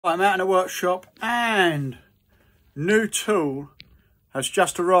I'm out in the workshop and new tool has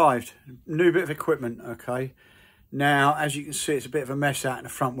just arrived. New bit of equipment, okay. Now, as you can see, it's a bit of a mess out in the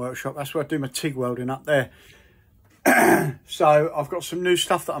front workshop. That's where I do my TIG welding up there. So I've got some new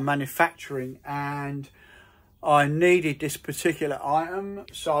stuff that I'm manufacturing and I needed this particular item.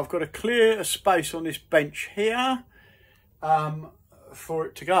 So I've got to clear a space on this bench here for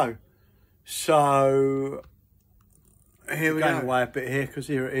it to go. So here we go. Going away a bit here because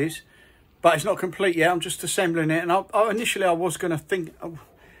here it is, but it's not complete yet. I'm just assembling it, and initially I was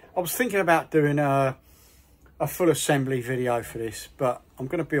thinking about doing a full assembly video for this, but I'm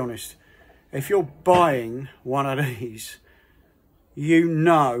going to be honest. If you're buying one of these, you'll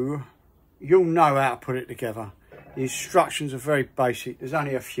know how to put it together. The instructions are very basic. There's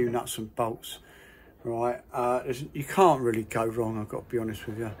only a few nuts and bolts, right? You can't really go wrong, I've got to be honest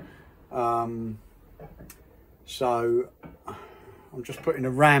with you. So I'm just putting the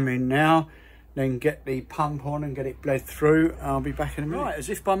ram in now, then get the pump on and get it bled through. I'll be back in a minute. Right, as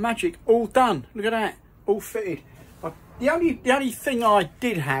if by magic, all done. Look at that, all fitted. The only thing I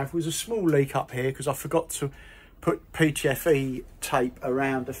did have was a small leak up here because I forgot to put PTFE tape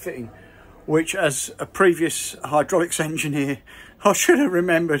around the fitting, which, as a previous hydraulics engineer, I should have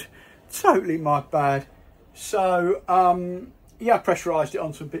remembered. Totally my bad. So yeah, I pressurised it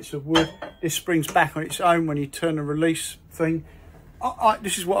on some bits of wood. This springs back on its own when you turn the release thing.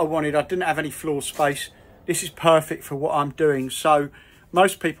 This is what I wanted. I didn't have any floor space. This is perfect for what I'm doing. So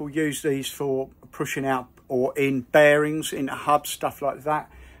most people use these for pushing out or in bearings, in hubs, stuff like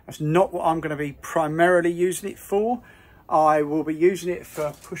that. That's not what I'm going to be primarily using it for. I will be using it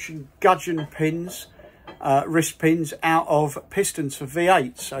for pushing gudgeon pins, wrist pins out of pistons for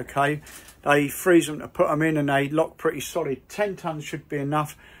V8s, okay? They freeze them to put them in and they lock pretty solid. 10 tons should be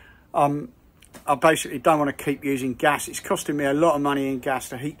enough. I basically don't want to keep using gas. It's costing me a lot of money in gas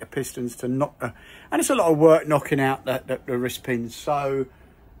to heat the pistons, to knock and it's a lot of work knocking out the wrist pins. So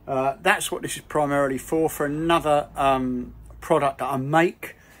that's what this is primarily for another product that I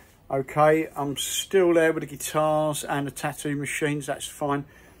make. Okay, I'm still there with the guitars and the tattoo machines, that's fine.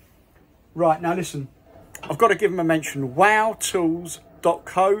 Right, now listen, I've got to give them a mention.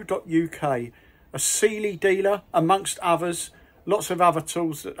 wowtools.co.uk, a Sealy dealer amongst others, lots of other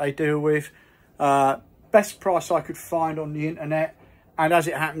tools that they deal with. Best price I could find on the internet, and as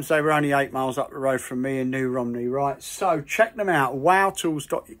it happens, they were only 8 miles up the road from me in New Romney, right? So check them out,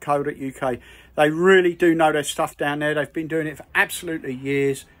 wowtools.co.uk. They really do know their stuff down there. They've been doing it for absolutely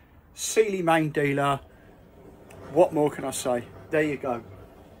years. Sealy main dealer. What more can I say? There you go.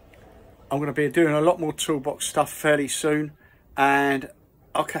 I'm going to be doing a lot more toolbox stuff fairly soon, and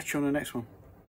I'll catch you on the next one.